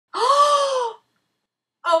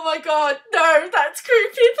Oh my god, no, that's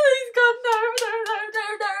creepy. Please, God, no, no, no, no,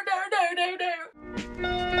 no, no, no, no, no.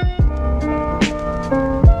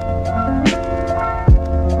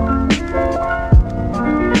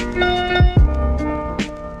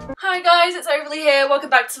 Hi guys, it's Overly here. Welcome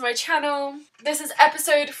back to my channel. This is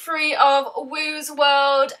episode 3 of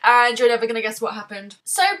Woozworld, and you're never gonna guess what happened.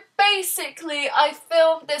 So basically, I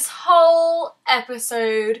filmed this whole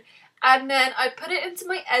episode and then I put it into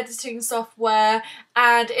my editing software,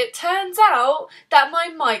 and it turns out that my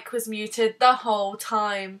mic was muted the whole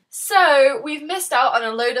time. So we've missed out on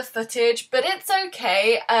a load of footage, but it's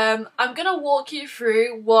okay. I'm gonna walk you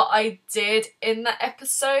through what I did in that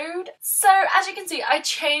episode. So as you can see, I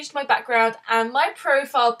changed my background and my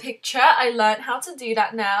profile picture. I learned how to do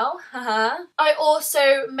that now. I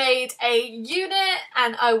also made a unit,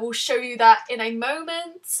 and I will show you that in a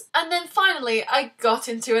moment. And then finally, I got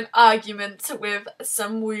into an argument with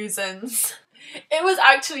some woozens. It was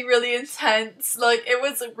actually really intense. Like, it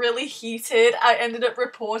was really heated. I ended up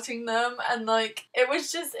reporting them, and like it was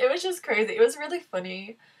just crazy. It was really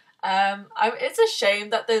funny. It's a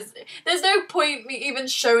shame that there's no point me even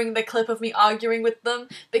showing the clip of me arguing with them,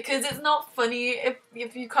 because it's not funny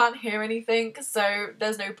if you can't hear anything, so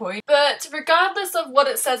there's no point. But regardless of what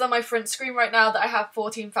it says on my front screen right now that I have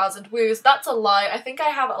 14,000 woos, that's a lie. I think I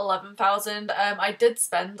have 11,000. I did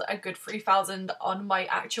spend a good 3,000 on my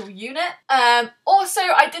actual unit. Also,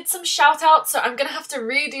 I did some shout outs, so I'm gonna have to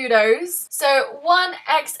redo those. So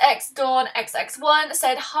 1xxDawnXX1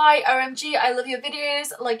 said, "Hi OMG, I love your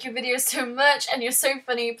videos, like your videos so much, and you're so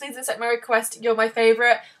funny. Please accept my request, you're my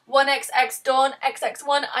favourite."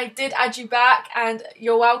 1xxDawnXX1, I did add you back, and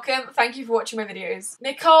you're welcome. Thank you for watching my videos.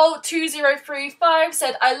 Nicole2035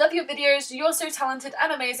 said, "I love your videos, you're so talented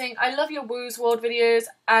and amazing. I love your Woozworld videos,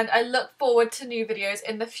 and I look forward to new videos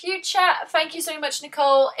in the future." Thank you so much,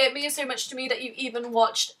 Nicole. It means so much to me that you even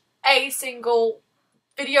watched a single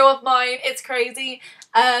video of mine. It's crazy.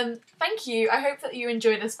 Thank you. I hope that you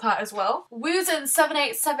enjoy this part as well.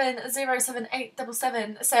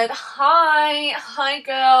 Woozin78707877 said, Hi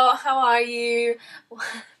girl, how are you?"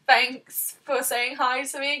 Thanks for saying hi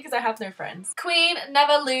to me, because I have no friends. Queen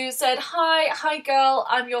Never Lose said, Hi girl,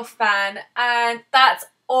 I'm your fan," and that's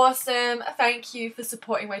awesome. Thank you for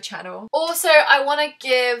supporting my channel. Also, I want to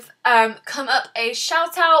give Come Up a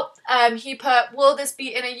shout out. He put, "Will this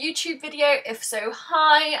be in a YouTube video? If so,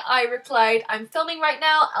 hi." I replied, "I'm filming right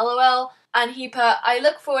now, LOL." And he put, "I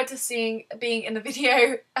look forward to being in the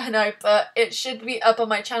video." And I put, "It should be up on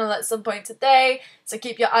my channel at some point today, so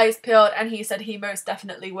keep your eyes peeled." And he said he most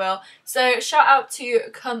definitely will. So shout out to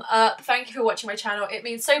Come Up. Thank you for watching my channel. It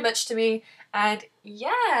means so much to me. And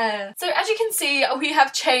yeah. So as you can see, we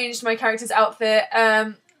have changed my character's outfit.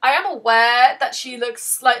 I am aware that she looks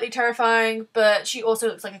slightly terrifying, but she also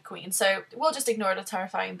looks like a queen, so we'll just ignore the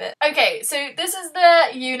terrifying bit. Okay, so this is the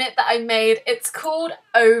unit that I made. It's called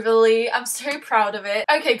Overly. I'm so proud of it.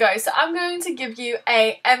 Okay guys, so I'm going to give you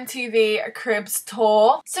a MTV Cribs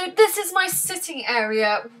tour. So this is my sitting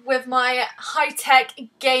area with my high-tech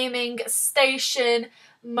gaming station,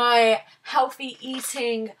 my healthy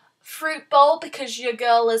eating fruit bowl because your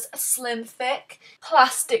girl is slim thick,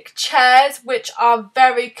 plastic chairs which are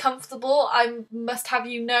very comfortable, I must have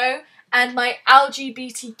you know, and my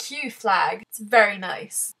LGBTQ flag. It's very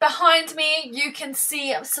nice. Behind me you can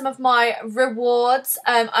see some of my rewards.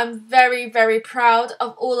 I'm very proud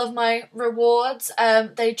of all of my rewards.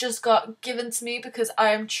 They just got given to me because I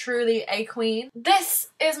am truly a queen. This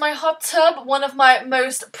is my hot tub, one of my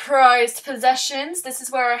most prized possessions. This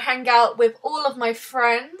is where I hang out with all of my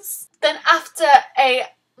friends. Then after a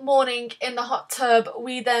morning in the hot tub,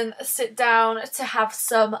 we then sit down to have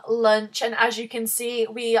some lunch, and as you can see,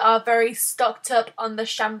 we are very stocked up on the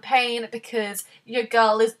champagne because your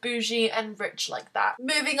girl is bougie and rich like that.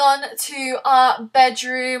 Moving on to our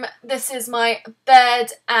bedroom, this is my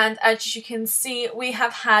bed, and as you can see, we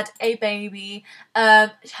have had a baby.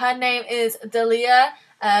 Her name is Dalia.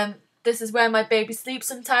 This is where my baby sleeps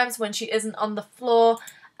sometimes when she isn't on the floor.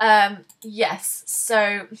 Yes,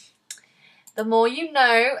 so the more you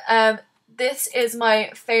know. This is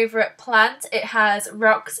my favourite plant. It has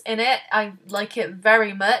rocks in it. I like it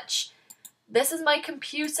very much. This is my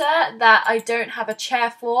computer that I don't have a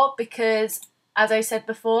chair for because, as I said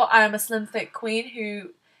before, I am a slim thick queen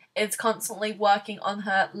who is constantly working on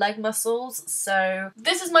her leg muscles. So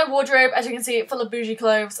this is my wardrobe, as you can see, full of bougie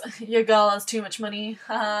clothes. Your girl has too much money.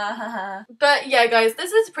 But yeah guys,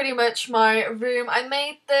 this is pretty much my room. I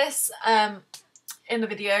made this in the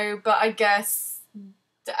video, but I guess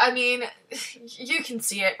I mean, you can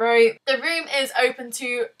see it, right? The room is open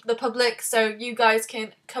to the public, so you guys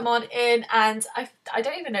can come on in, and I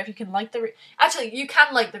don't even know if you can like the room. Actually, you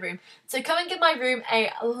can like the room. So come and give my room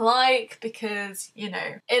a like, because, you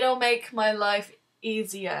know, it'll make my life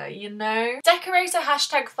easier, you know? Decorator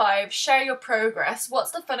 #5, share your progress.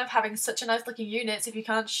 What's the fun of having such a nice looking unit if you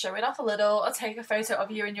can't show it off a little or take a photo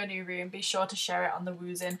of you in your new room? Be sure to share it on the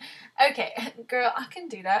Woozin. Okay, girl, I can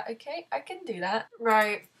do that, okay? I can do that.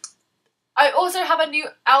 Right. I also have a new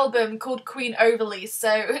album called Queen Overly,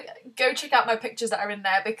 so go check out my pictures that are in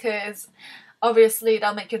there, because obviously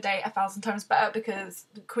they'll make your day 1,000 times better because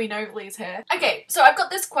Queen Overly is here. Okay, so I've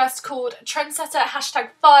got this quest called Trendsetter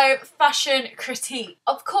 #5 Fashion Critique.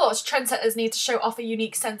 Of course, trendsetters need to show off a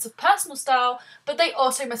unique sense of personal style, but they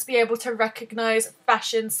also must be able to recognise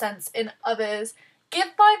fashion sense in others. Give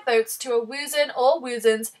 5 votes to a Woozin or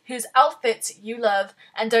Woozins whose outfits you love,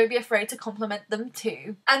 and don't be afraid to compliment them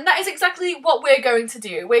too. And that is exactly what we're going to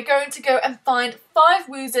do. We're going to go and find 5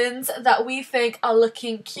 Woozins that we think are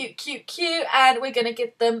looking cute, cute, cute, and we're going to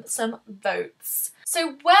give them some votes.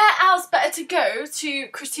 So where else better to go to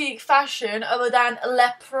critique fashion other than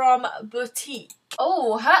Le Prom Boutique?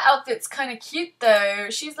 Oh, her outfit's kind of cute though.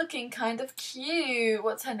 She's looking kind of cute.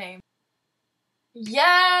 What's her name?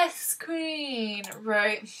 Yes, Queen!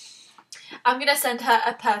 Right. I'm gonna send her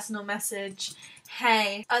a personal message.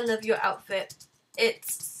 Hey, I love your outfit.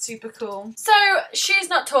 It's super cool. So, she's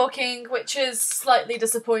not talking, which is slightly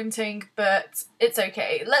disappointing, but it's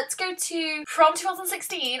okay. Let's go to Prom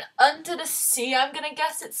 2016, Under the Sea, I'm gonna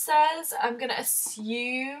guess it says. I'm gonna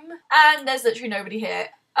assume. And there's literally nobody here.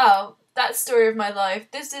 Oh, that story of my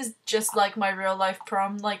life. This is just like my real life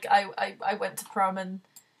prom. Like, I went to prom and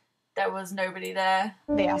there was nobody there.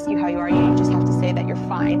 They ask you how you are, you just have to say that you're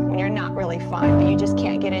fine when you're not really fine, but you just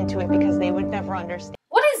can't get into it because they would never understand.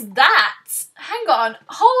 What is that? Hang on,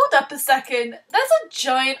 hold up a second. There's a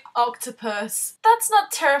giant octopus. That's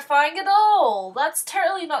not terrifying at all. That's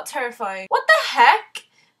totally not terrifying. What the heck?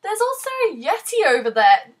 There's also a Yeti over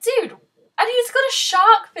there. Dude, and he's got a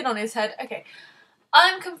shark fin on his head. Okay.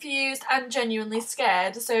 I'm confused and genuinely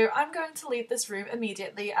scared, so I'm going to leave this room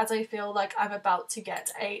immediately as I feel like I'm about to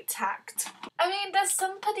get attacked. I mean, there's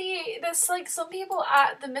like some people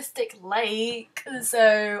at the Mystic Lake,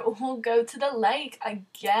 so we'll go to the lake, I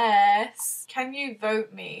guess. Can you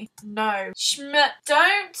vote me? No.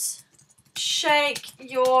 Don't shake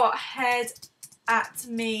your head at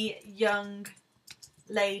me, young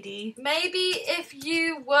lady. Maybe if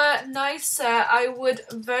you were nicer, I would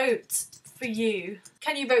vote for you.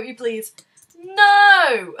 Can you vote me, please?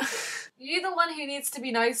 No! You're the one who needs to be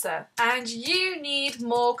nicer. And you need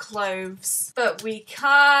more clothes. But we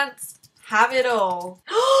can't have it all.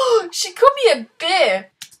 She called me a beer!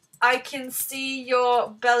 I can see your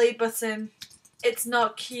belly button. It's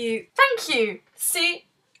not cute. Thank you! See?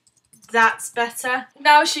 That's better.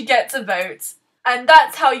 Now she gets a vote. And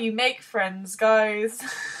that's how you make friends, guys.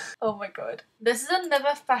 Oh my god. This is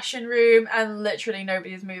another fashion room and literally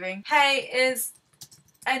nobody's moving. Hey, is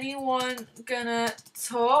anyone gonna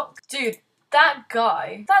talk? Dude, that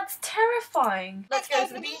guy, that's terrifying. Let's go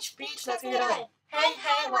to the beach, let's get away.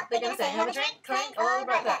 Hey, what they gonna say? Have a drink, clink, all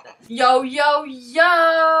right that. Yo, yo,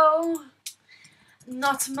 yo!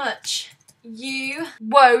 Not much.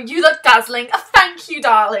 Whoa, you look dazzling. Thank you,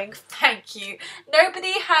 darling. Thank you.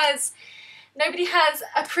 Nobody has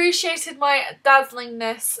appreciated my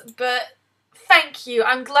dazzlingness, but thank you.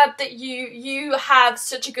 I'm glad that you have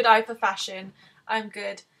such a good eye for fashion. I'm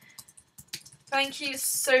good. Thank you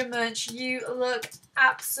so much. You look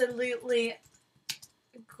absolutely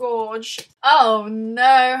gorge. Oh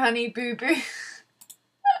no, honey boo boo.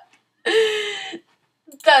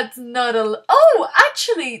 That's not a... Oh,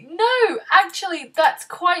 actually, no. Actually, that's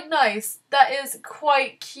quite nice. That is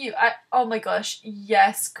quite cute. Oh my gosh.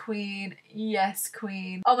 Yes, queen. Yes,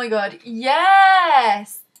 queen. Oh my god.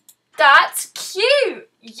 Yes. That's cute.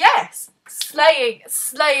 Yes. Slaying.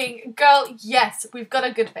 Slaying. Girl, yes. We've got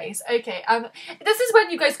a good face. Okay. This is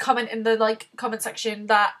when you guys comment in the, like, comment section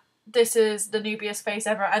that this is the noobiest face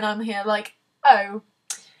ever, and I'm here like, oh.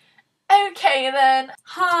 Okay, then.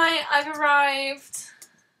 Hi, I've arrived.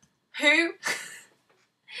 Who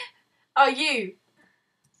are you?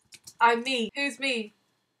 I'm me. Who's me?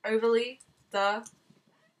 Overly?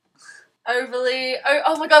 Overly.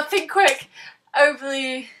 Oh my god, think quick.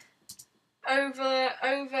 Overly. Over.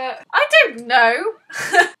 I don't know.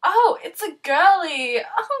 Oh, it's a girly.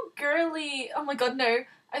 Oh, girly. Oh my god, no.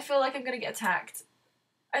 I feel like I'm gonna get attacked.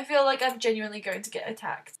 I feel like I'm genuinely going to get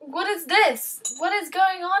attacked. What is this? What is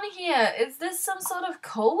going on here? Is this some sort of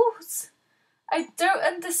cult? I don't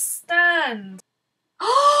understand.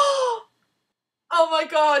 Oh my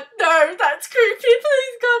god, no, that's creepy.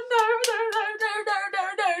 Please, God, no.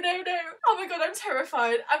 Oh my god, I'm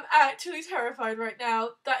terrified. I'm actually terrified right now.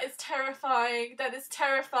 That is terrifying. That is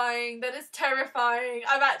terrifying. That is terrifying.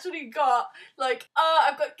 I've actually got, like,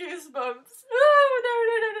 I've got goosebumps. Oh,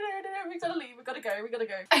 no. We gotta leave. We gotta go.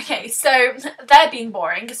 Okay, so they're being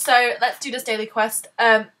boring. So let's do this daily quest.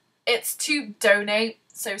 It's to donate.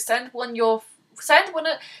 So send one your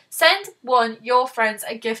friends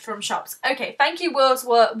a gift from shops. Okay, thank you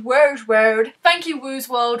Woozworld. Thank you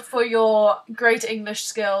Woozworld for your great English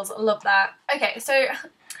skills. Love that. Okay, so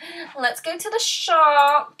let's go to the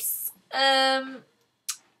shops. Don't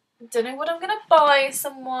know what I'm gonna buy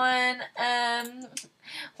someone.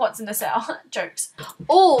 What's in the sale? Jokes.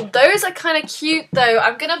 Oh, those are kind of cute though.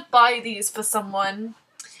 I'm gonna buy these for someone.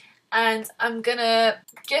 And I'm gonna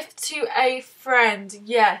gift to a friend,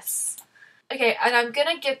 yes. Okay, and I'm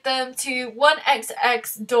gonna give them to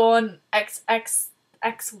 1XX Dawn XXX1?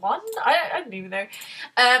 I don't even know.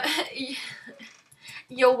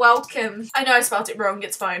 You're welcome. I know I spelled it wrong,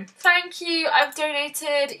 it's fine. Thank you, I've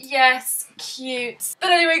donated. Yes, cute.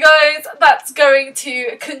 But anyway guys, that's going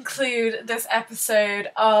to conclude this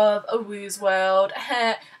episode of Woozworld.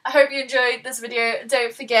 I hope you enjoyed this video.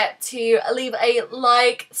 Don't forget to leave a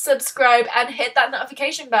like, subscribe, and hit that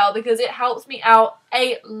notification bell because it helps me out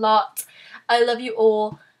a lot. I love you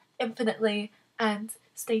all infinitely and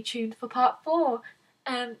stay tuned for part 4.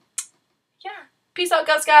 Yeah. Peace out,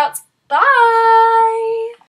 Girl Scouts. Bye!